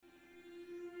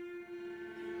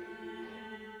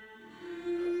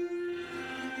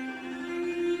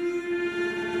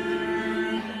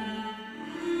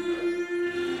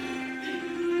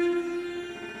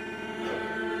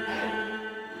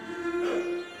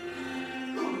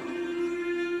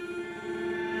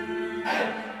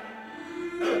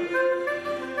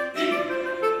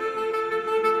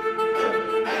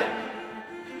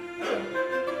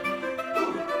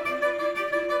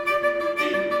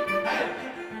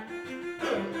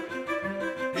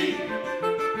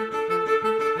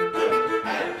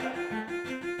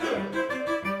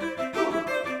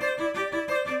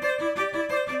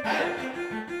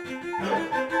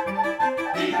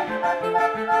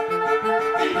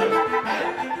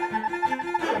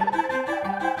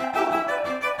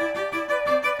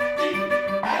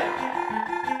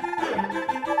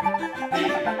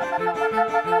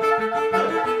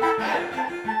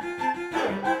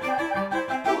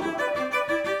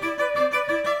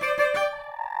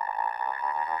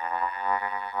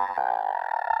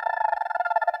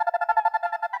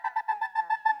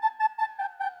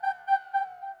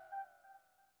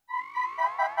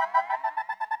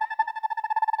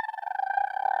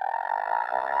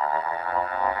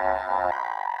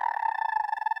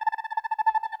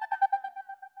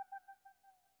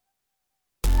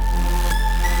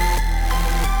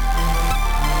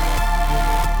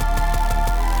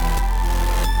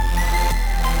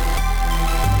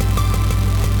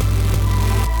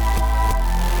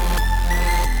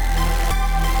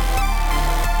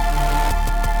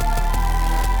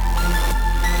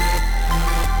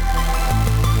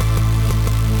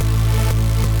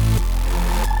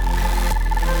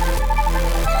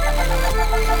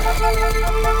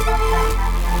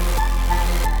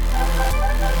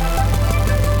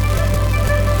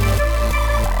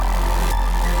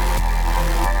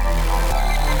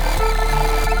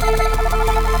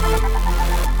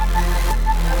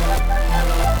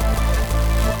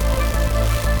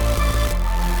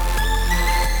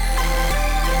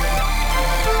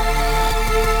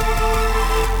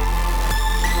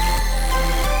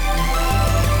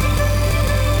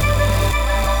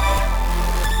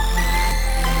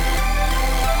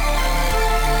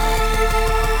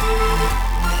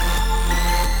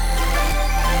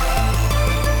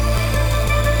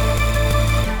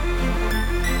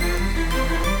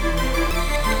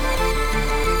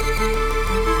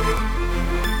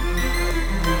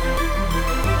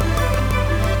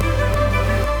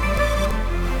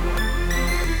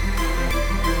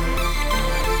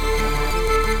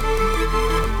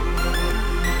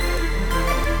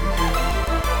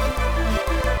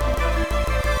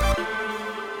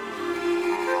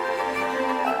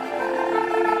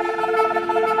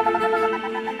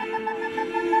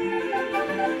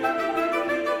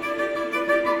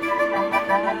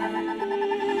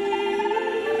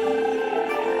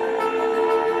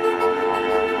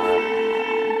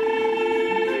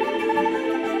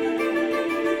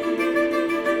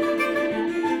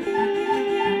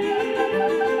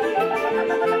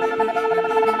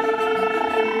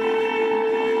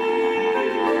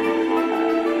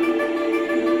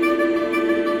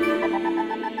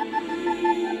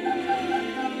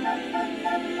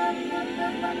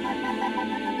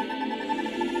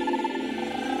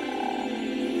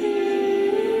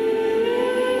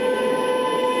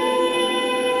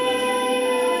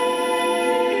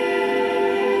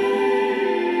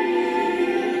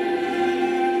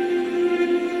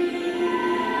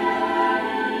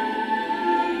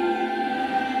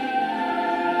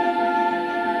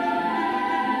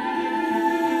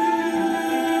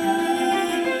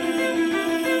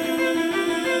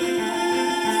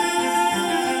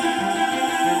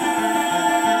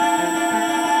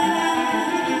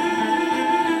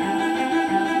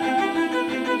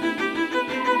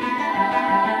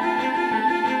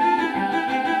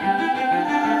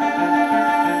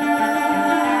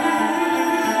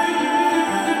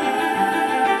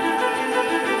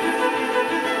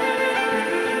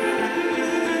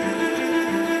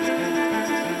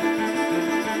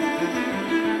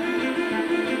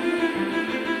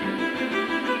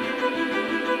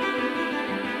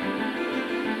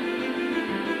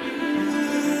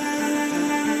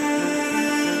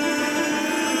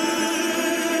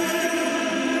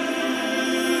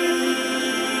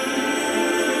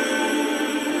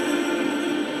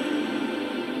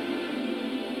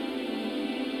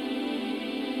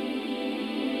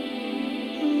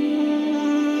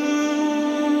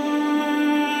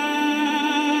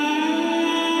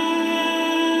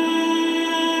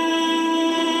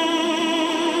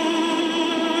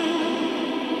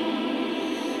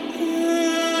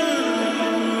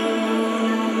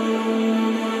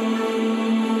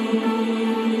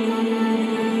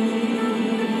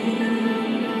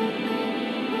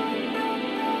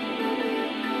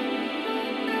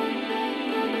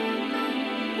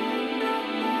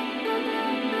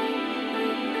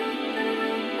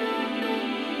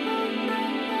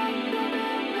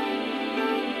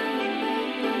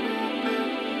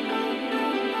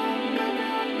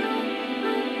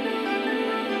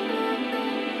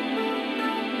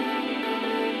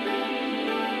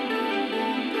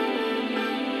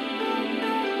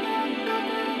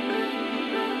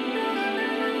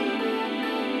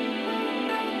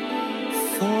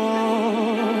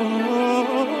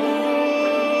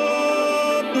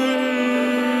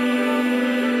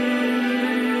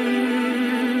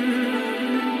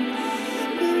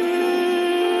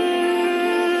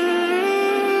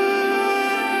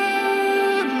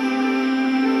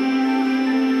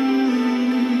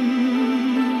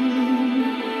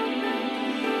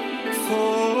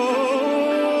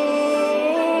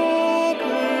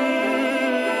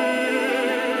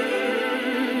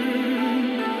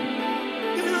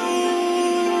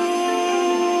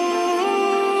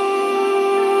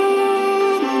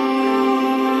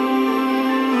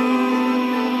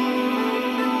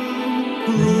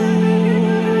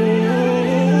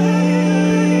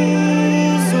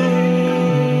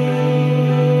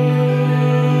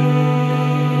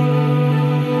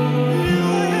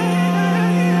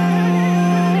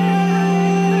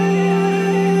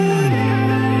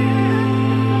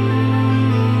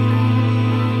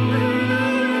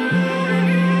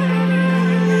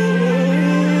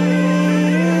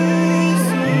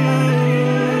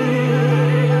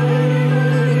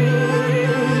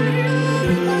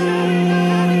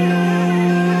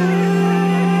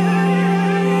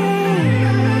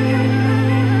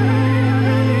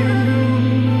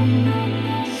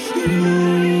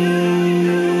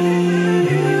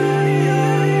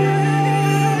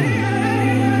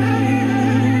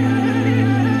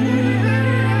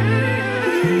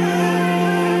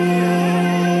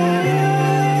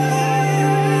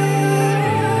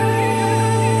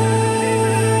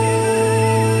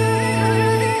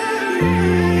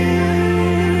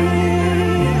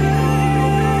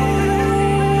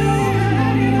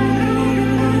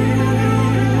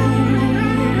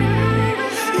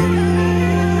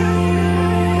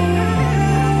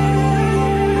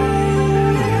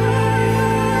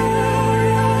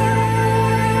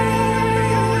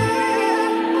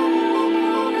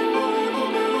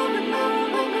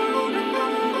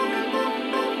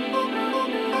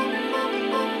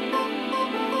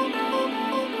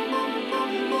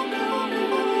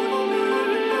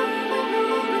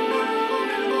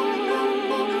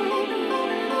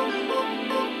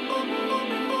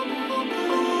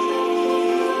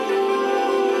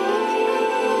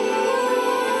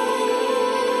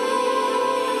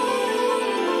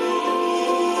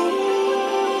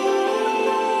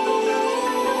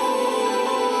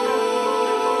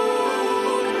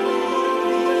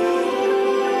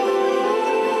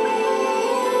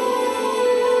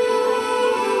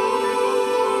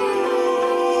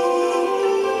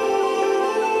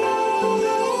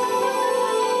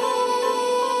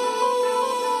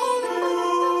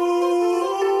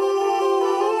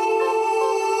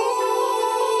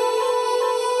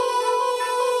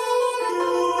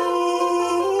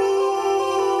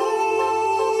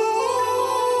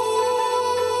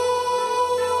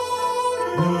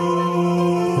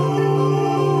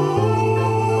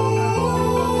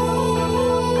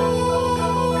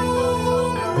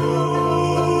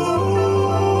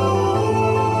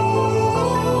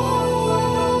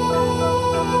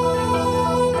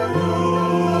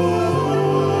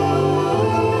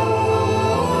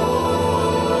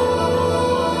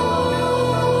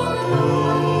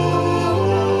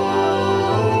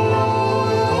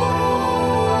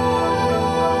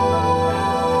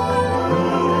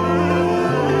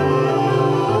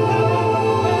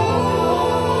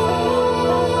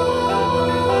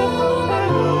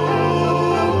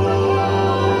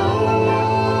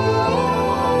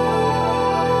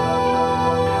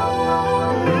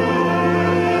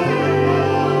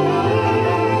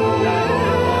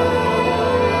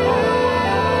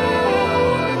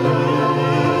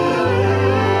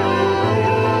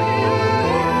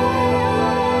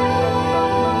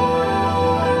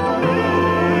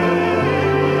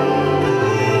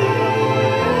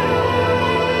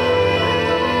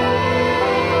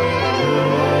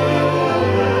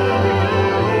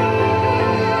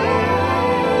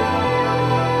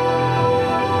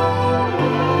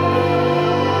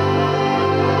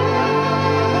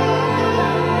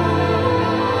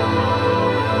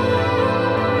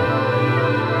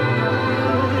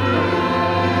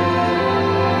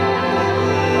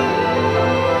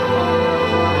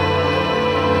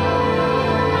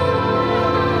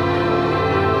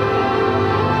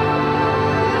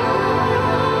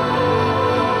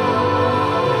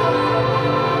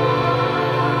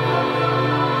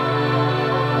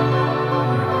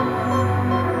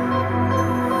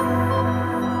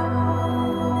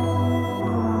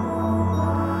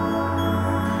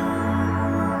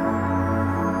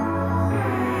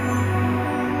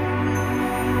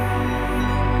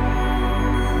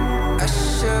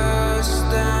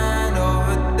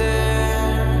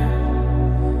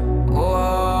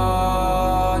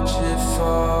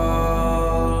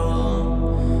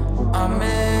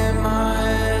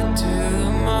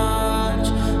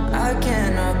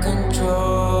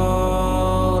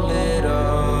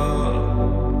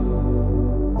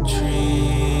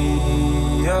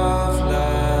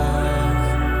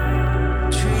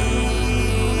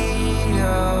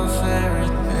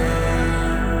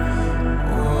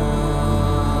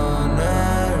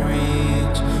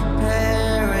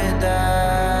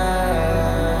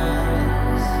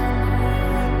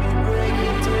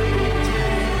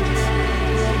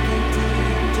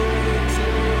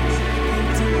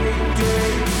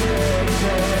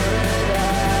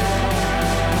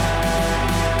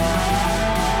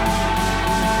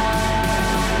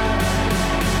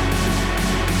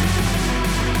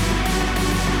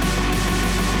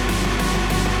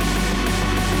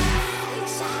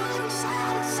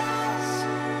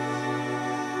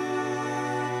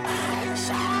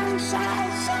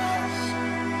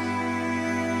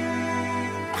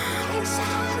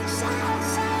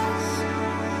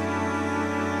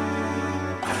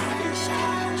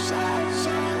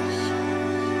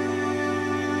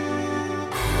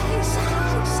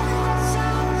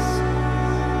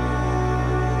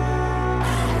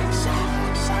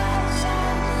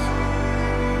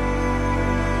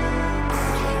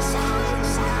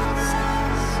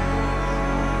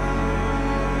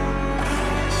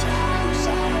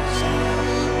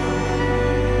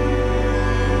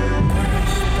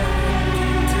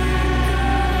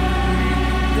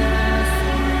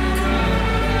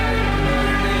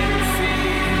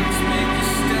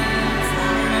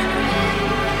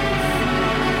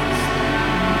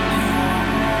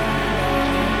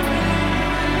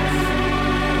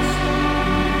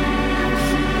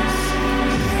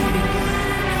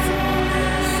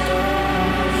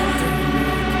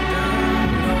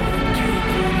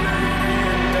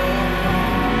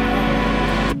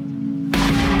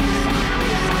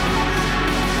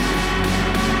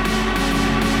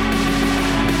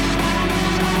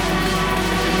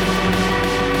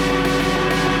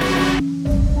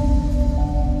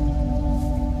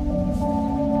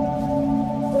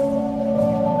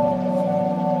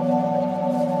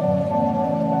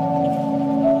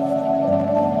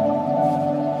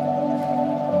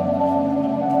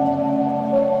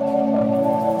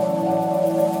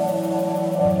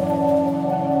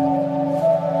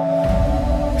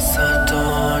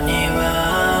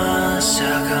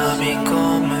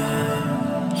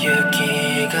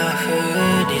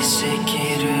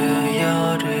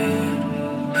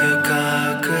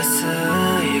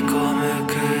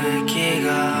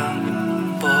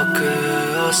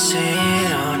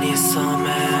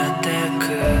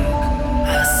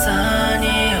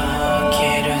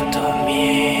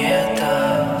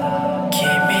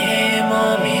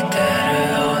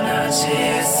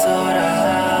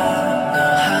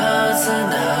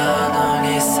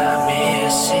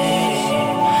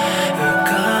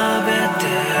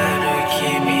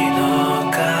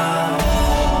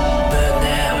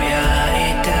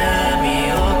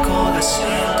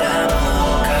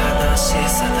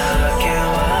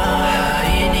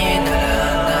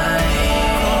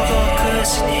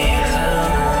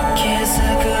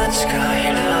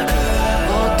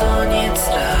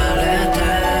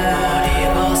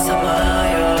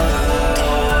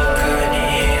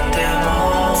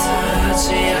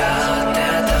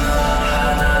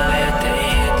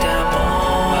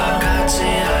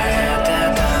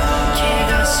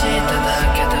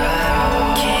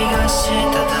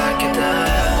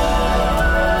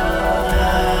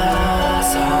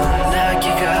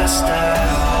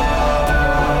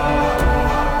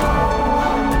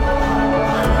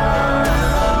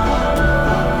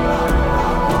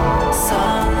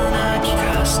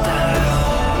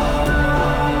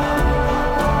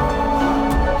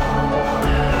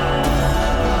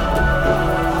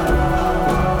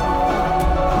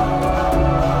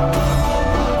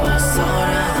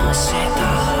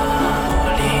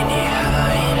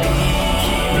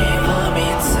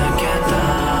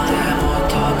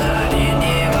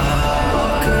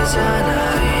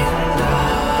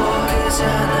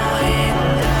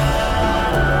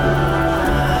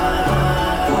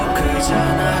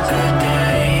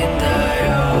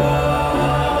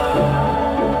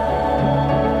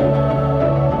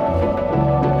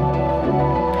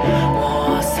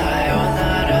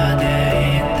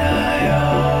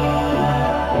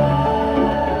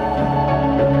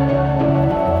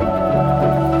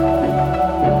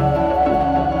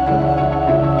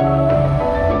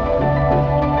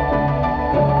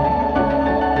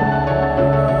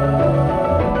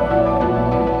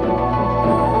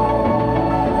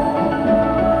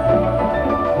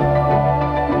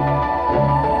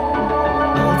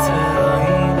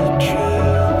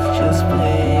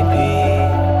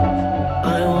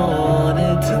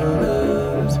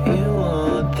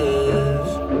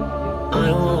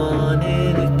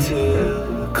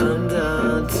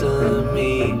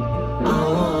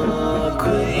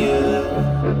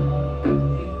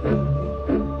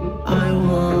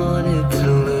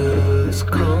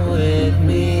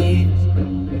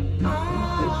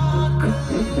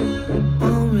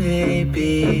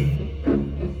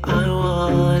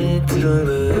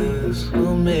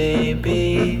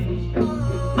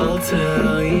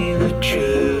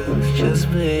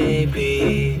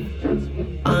maybe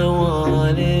I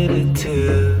wanted it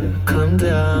to come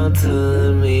down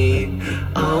to me.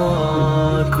 I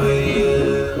walk with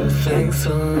you, think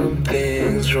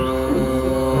something's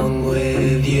wrong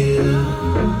with you.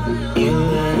 You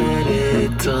let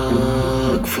it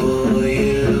talk for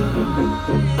you.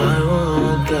 I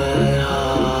want that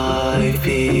high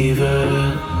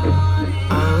fever.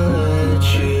 I'll let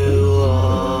you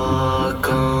walk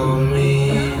on me.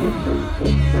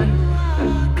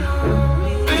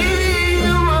 Baby,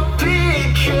 you're my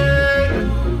picture.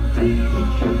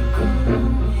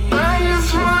 I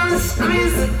just wanna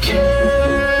squeeze the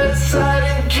jet inside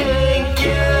and drink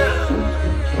it.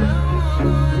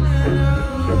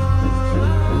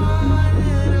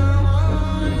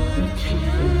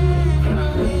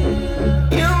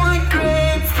 You're my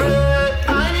grapefruit.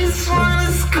 I just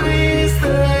wanna squeeze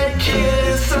that jet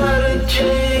inside and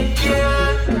drink it.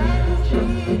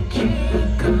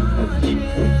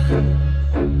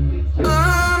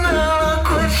 Oh, now look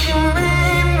what you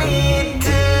made me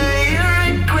do. You're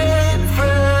a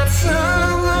grapefruit,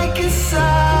 sound like a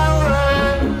salad.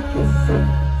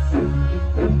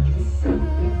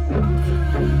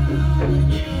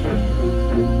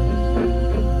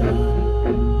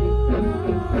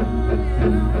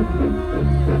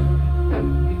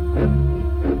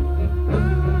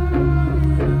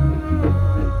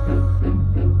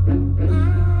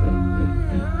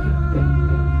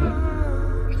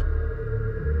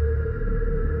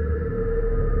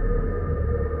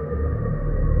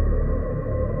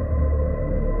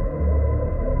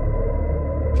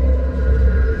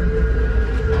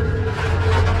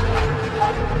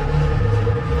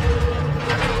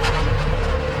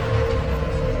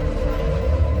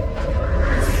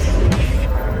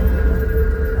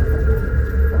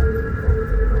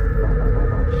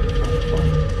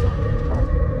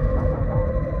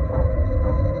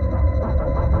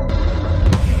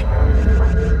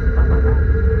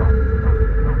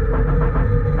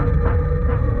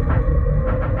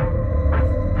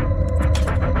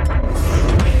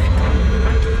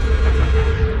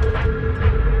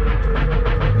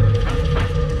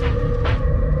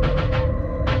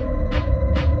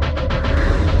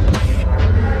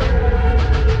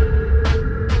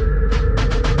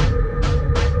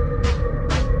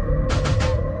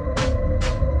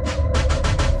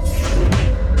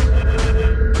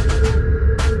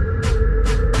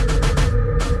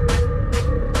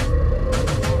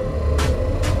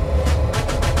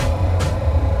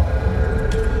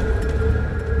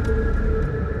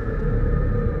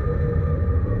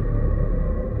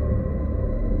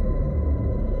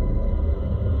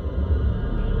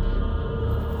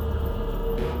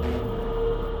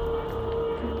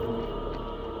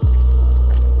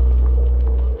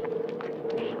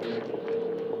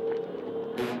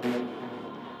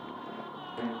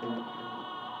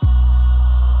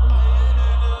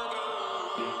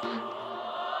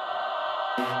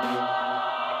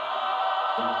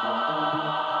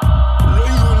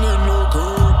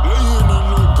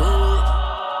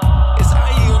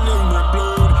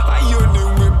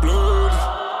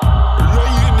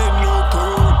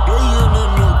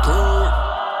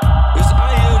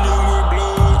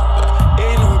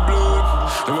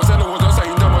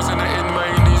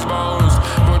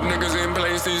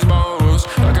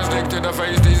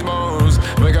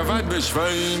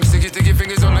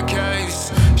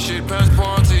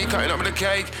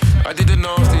 I did the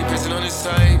nasty, pissing on his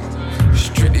side.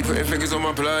 Strictly putting fingers on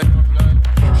my plate.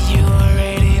 You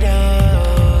already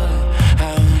know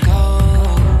how it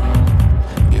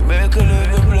goes. You make a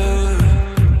little blue.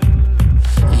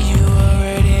 You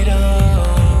already know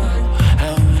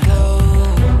how it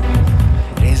goes.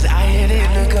 There's iron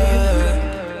in the gut.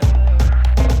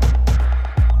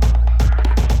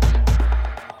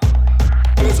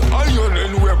 There's iron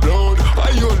in with blood,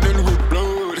 iron in with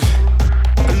blood.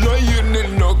 Lying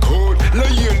in the code,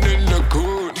 lying in the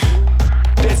code.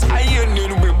 There's iron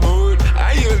in with blood,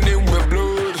 iron in with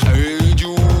blood.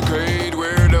 Educate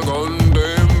where the gun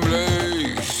them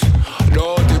blaze.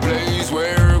 Not the place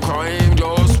where crime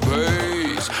just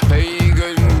pays.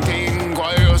 Pagan king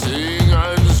choir sing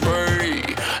and spray.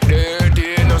 Dead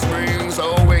in the spring so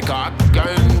we cock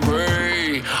and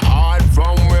pray. Hard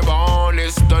from we born,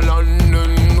 it's the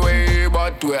London way.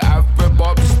 But we have a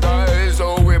pop style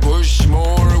so we push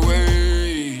more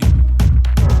way.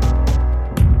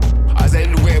 I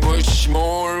said we push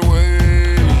more way.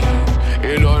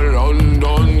 In a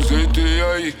London city,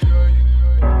 aye.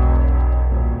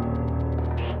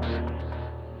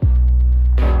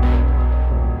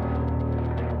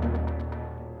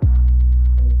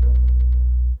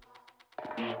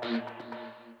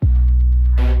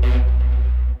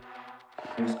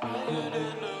 Lying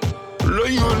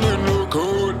in the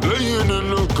cold, lying in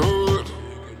the cold.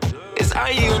 It's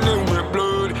ironing with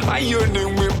blood,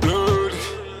 ironing with blood.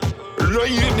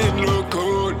 Lying in the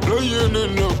cold, lying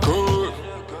in the cold.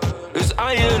 It's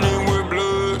ironing with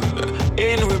blood,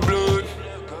 in with blood.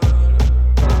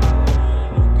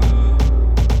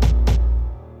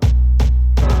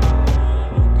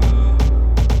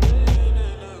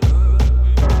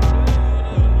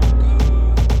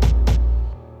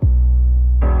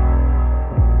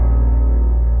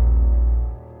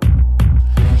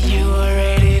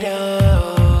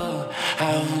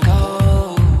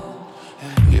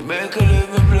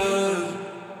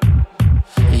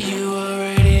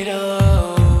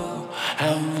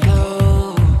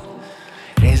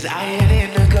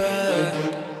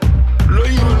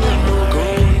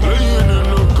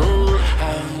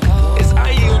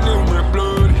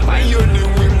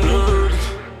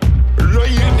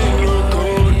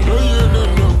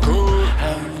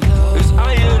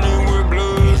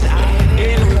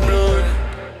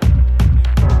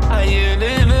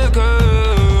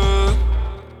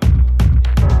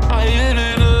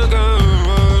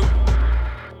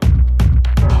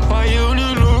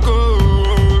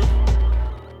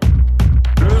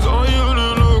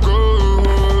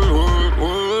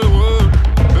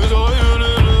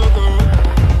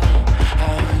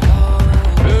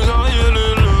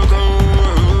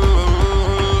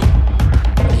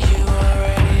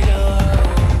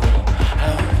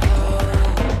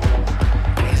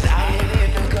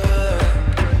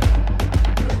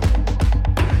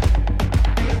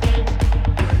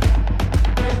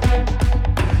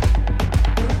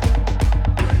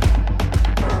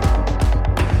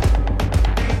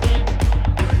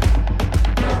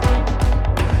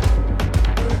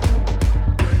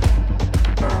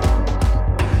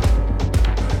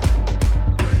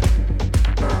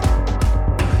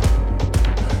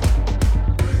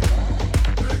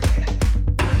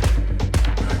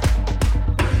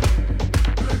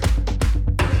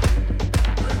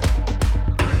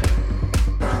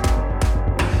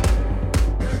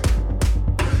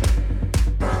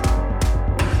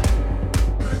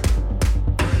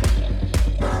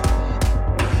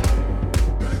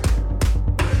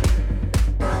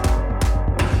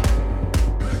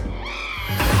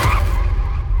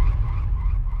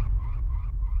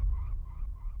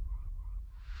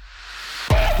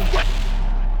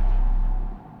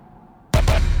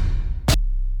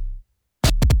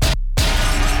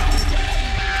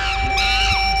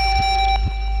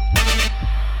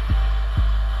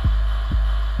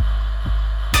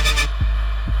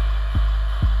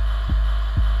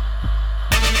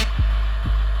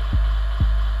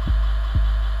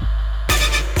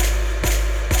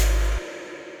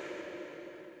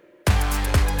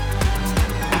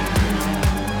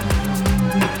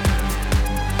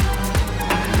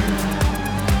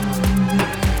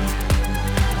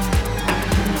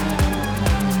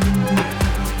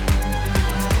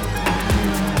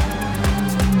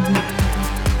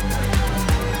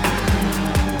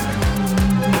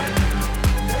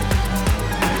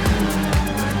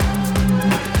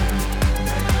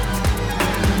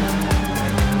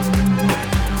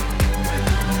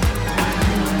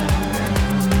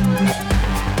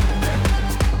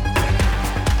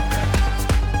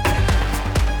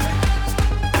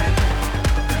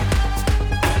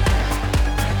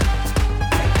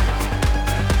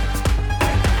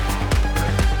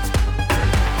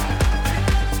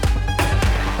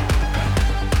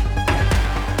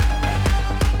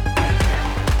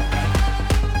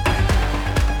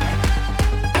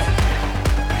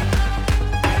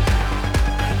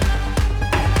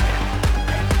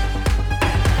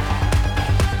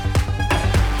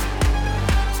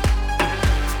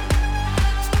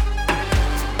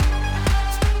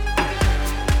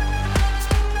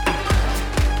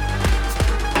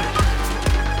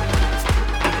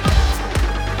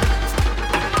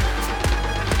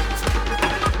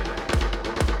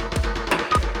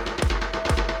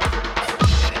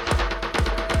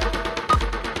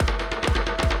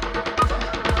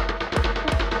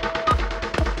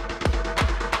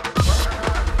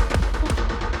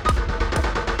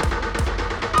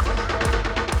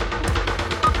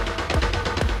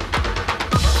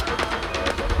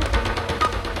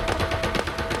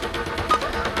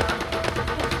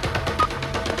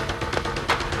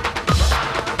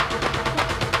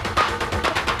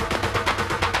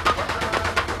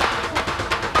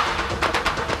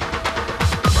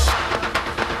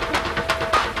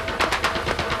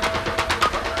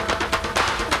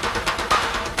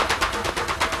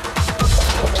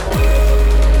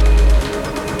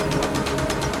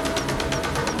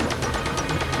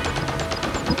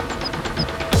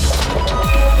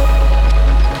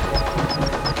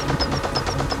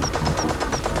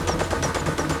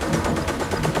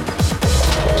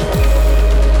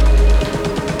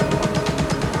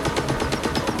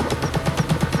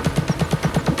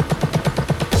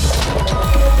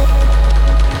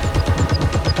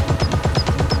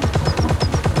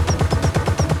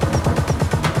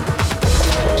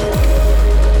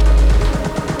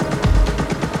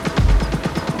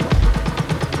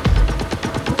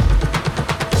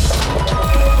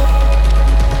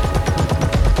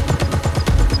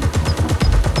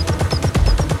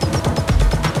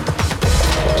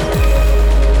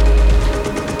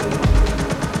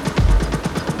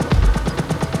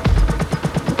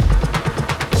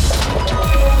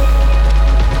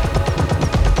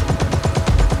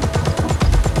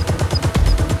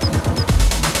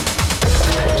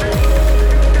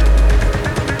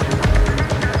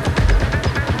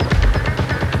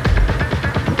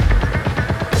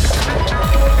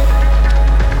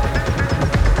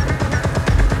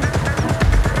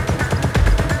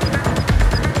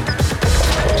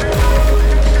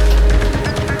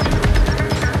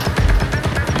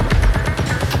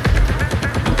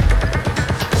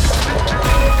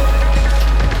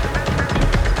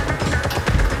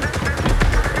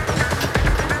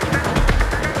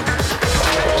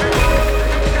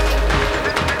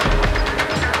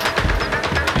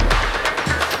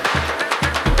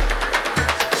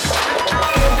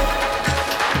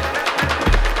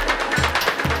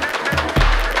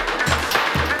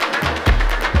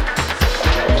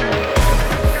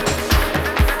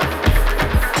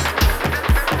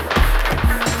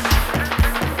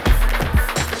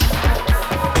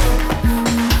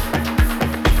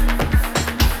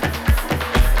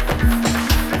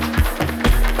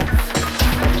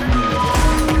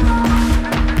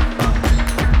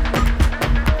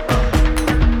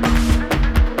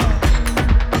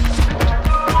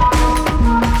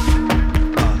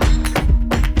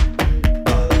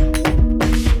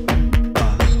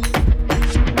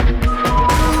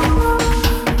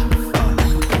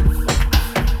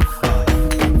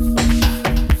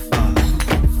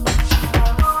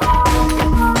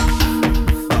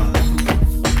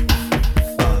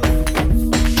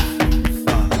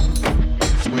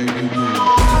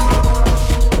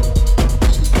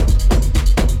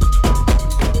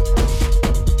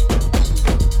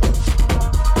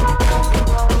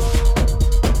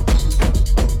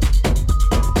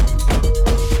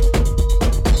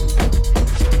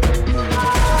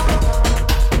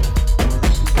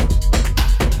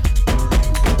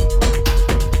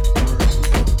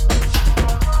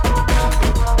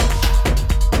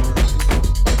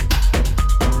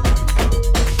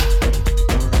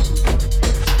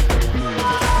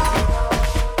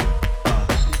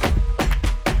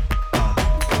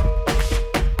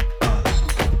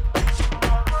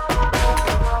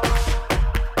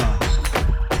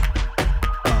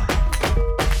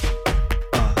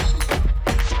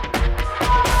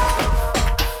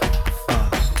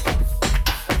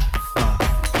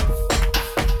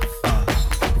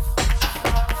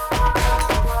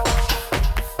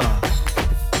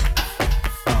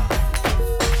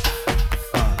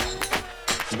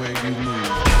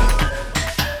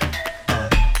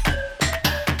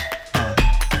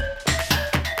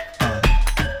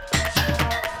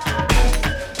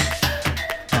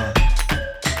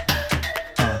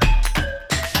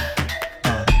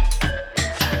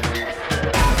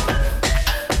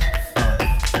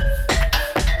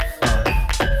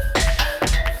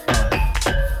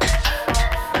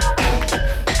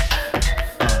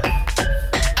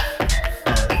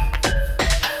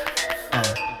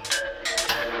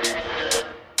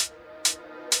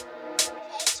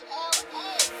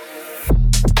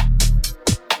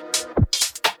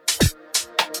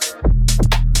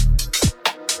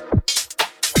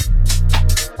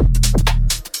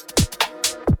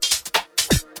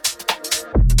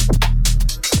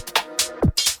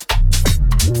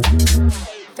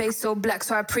 so black,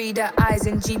 so I pray that eyes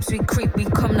in jeeps we creep, we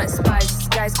come like spies. This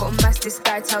guy's got a mask, this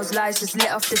guy tells lies. Just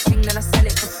let off the thing, then I sell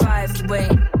it for 5.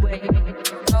 Wait.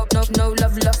 No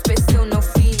love lost, but still no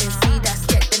feeling. See that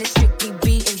sketch, then it's strictly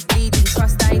beating, bleeding.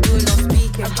 Trust I ain't doing no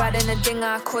speaking. I'm bad in a dinger,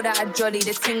 I call that a jolly.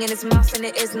 The thing in his mouth and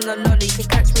it isn't a lolly. Could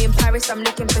catch me in Paris, I'm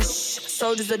looking for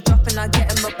soldiers are dropping, I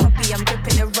get him a puppy. I'm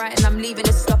gripping it right and I'm leaving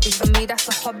it sloppy. For me, that's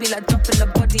a hobby, like dropping the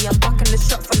body. I'm bucking the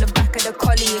shot from the back of the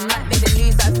collie. It might make the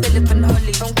news like Philip and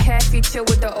Holly. Don't care if you chill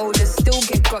with the oldest, still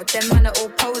get got. Them man are all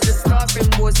posers, starving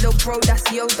wars. Lil' bro, that's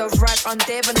Yoda, right? I'm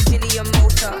there on a Gillian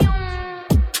motor.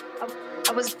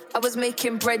 I was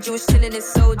making bread, you was chilling in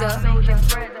soda.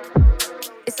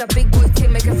 It's a big boy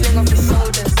thing, make a fling off his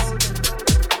shoulders.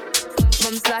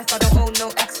 Mum's life, I don't owe no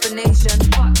explanation.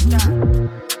 Fuck that.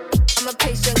 I'm a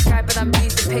patient guy, but I'm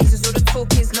losing patience. All the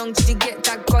talk is long, did you get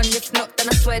that gone? If not, then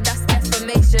I swear that's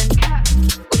defamation.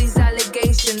 All these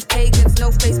allegations, pagans,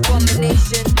 no face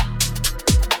abomination.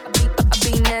 I've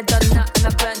been there, done that, and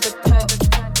I burnt the pot.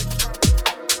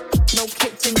 No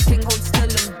kitchen thing, hold still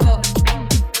and pop.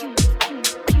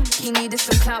 He needed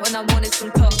some clout and I wanted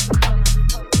some top.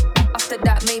 After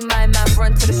that, made my man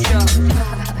run to the shop.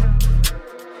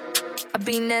 I've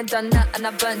been there, done that, and I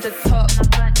burnt the top.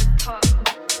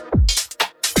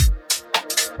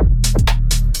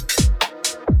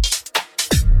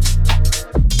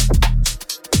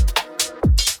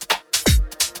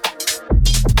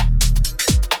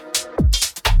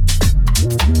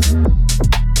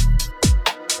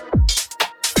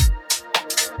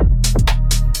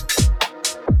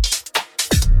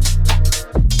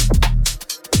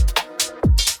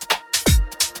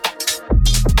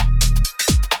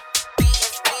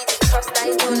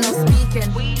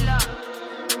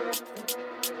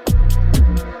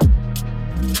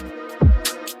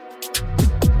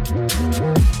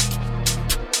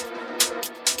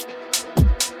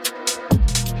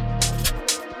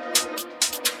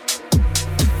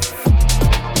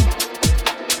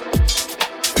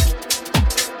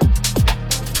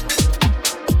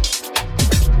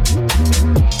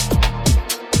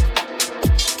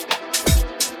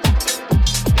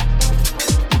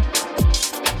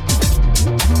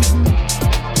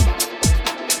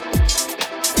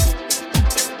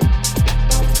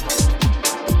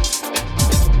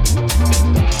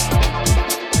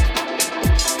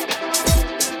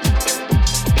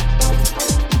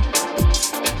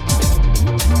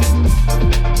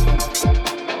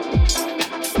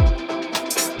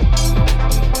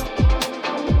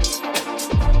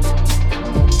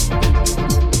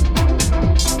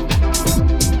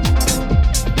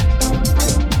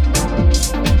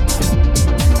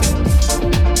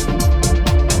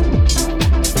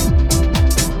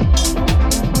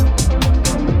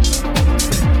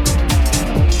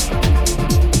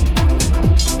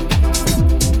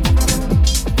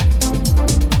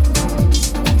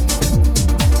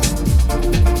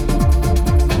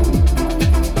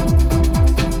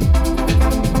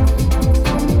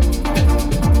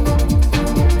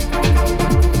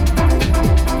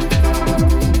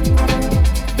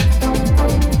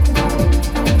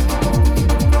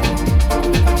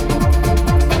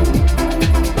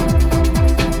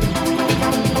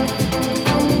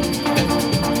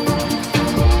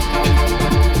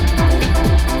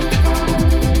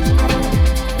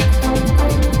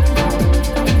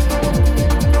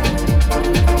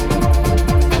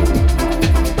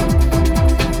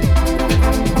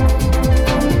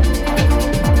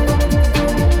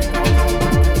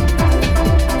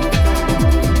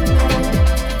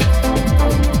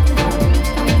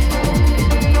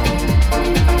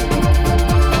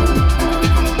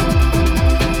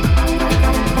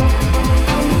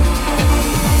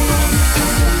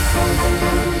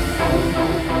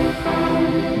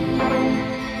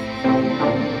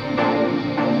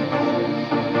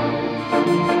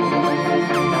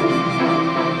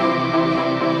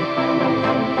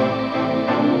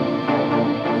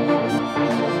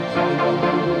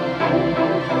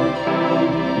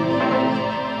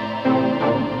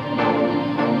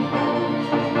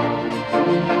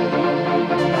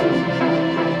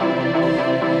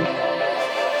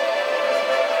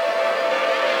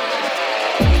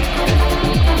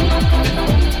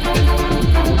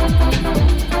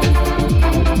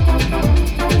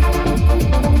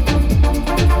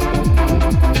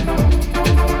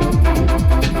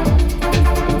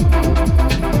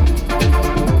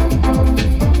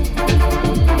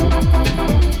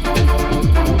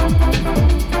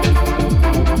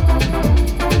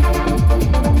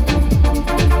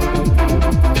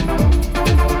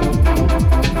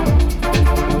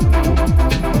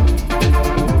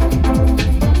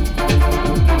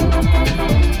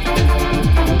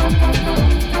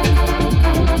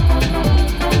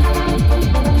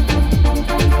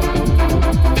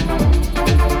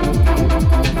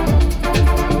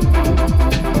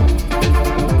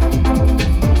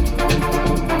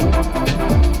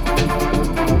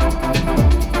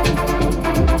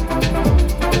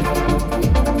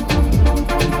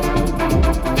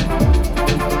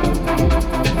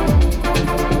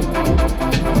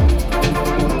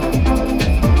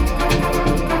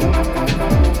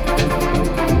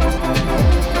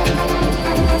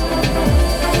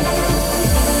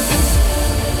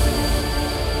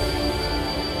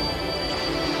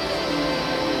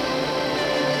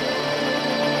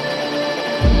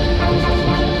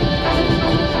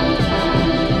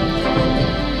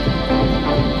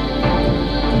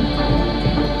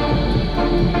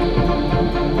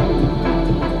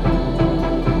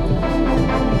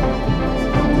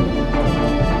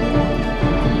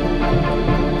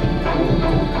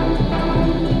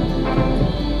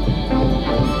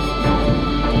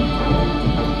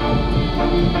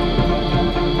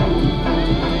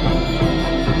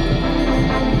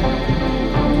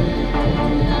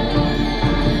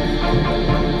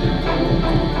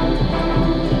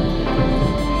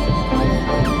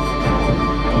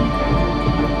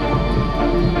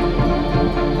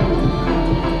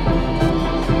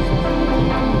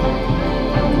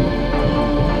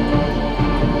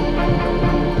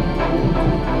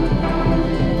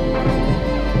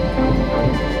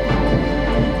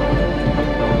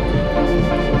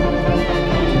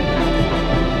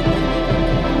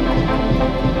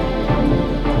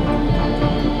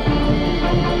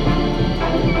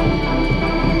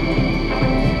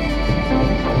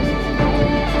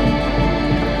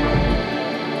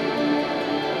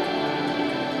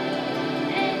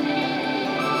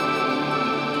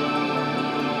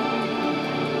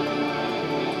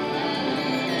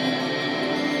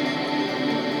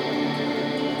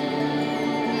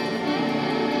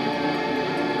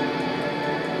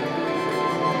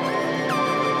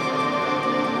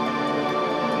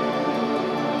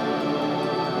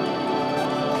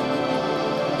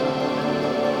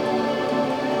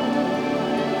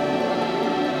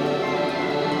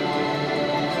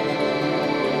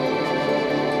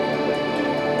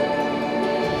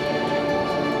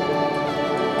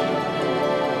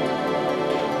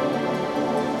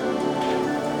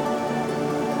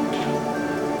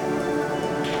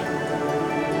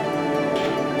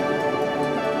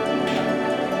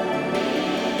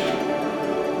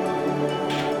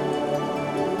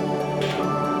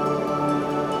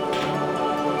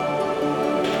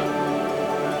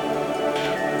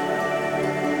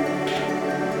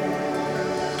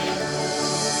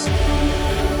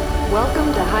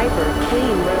 Welcome to Hyper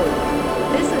Clean Room.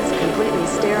 This is a completely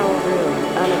sterile room,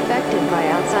 unaffected by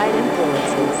outside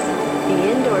influences. The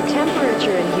indoor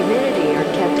temperature and humidity are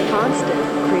kept constant,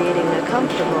 creating a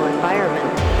comfortable environment.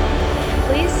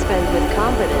 Please spend with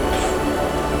confidence.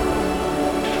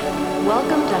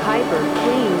 Welcome to Hyper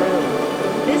Clean Room.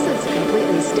 This is a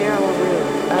completely sterile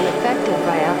room, unaffected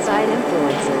by outside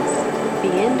influences.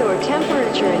 The indoor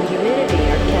temperature and humidity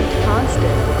are kept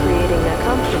constant, creating a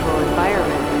comfortable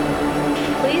environment.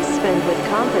 Please spend with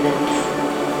confidence.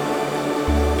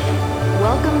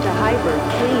 Welcome to Hyper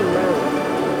Clean Room.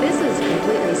 This is a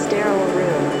completely sterile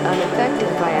room, unaffected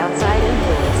by outside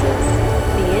influences.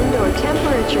 The indoor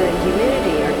temperature and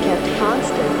humidity are kept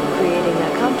constant, creating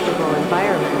a comfortable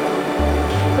environment.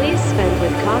 Please spend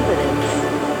with confidence.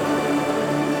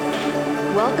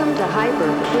 Welcome to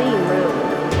Hyper Clean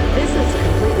Room. This is a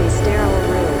completely sterile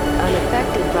room,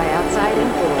 unaffected by outside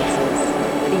influences.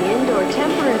 The indoor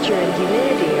temperature and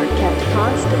humidity are kept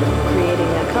constant, creating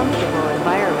a comfortable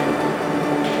environment.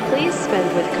 Please spend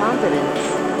with confidence.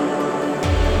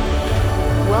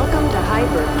 Welcome to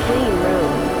Hyper Clean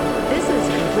Room. This is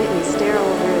a completely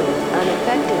sterile room,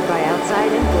 unaffected by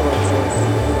outside influences.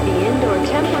 The indoor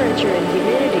temperature and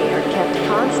humidity are kept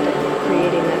constant,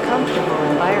 creating a comfortable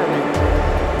environment.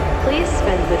 Please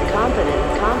spend with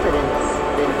confidence.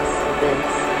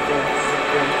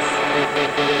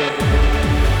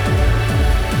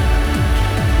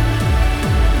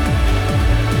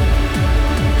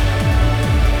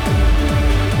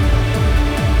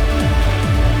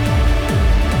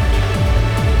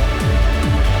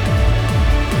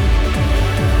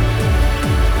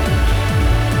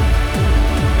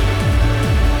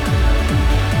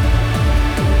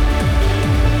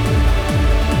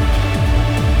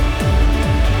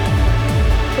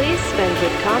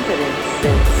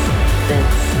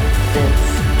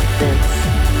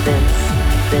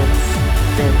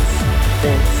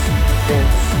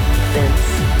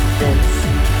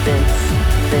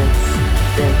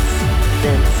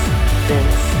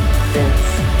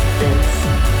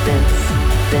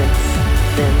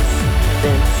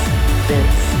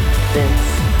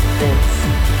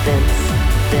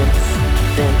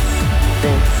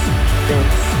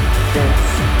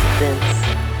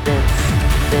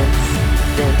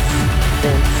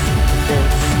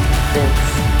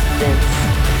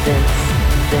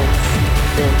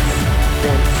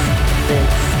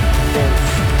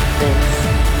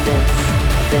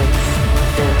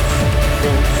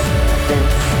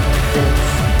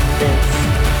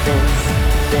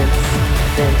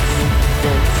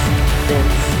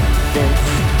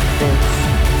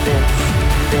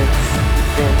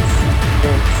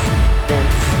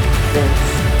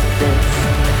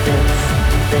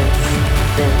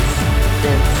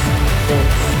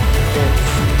 Dance.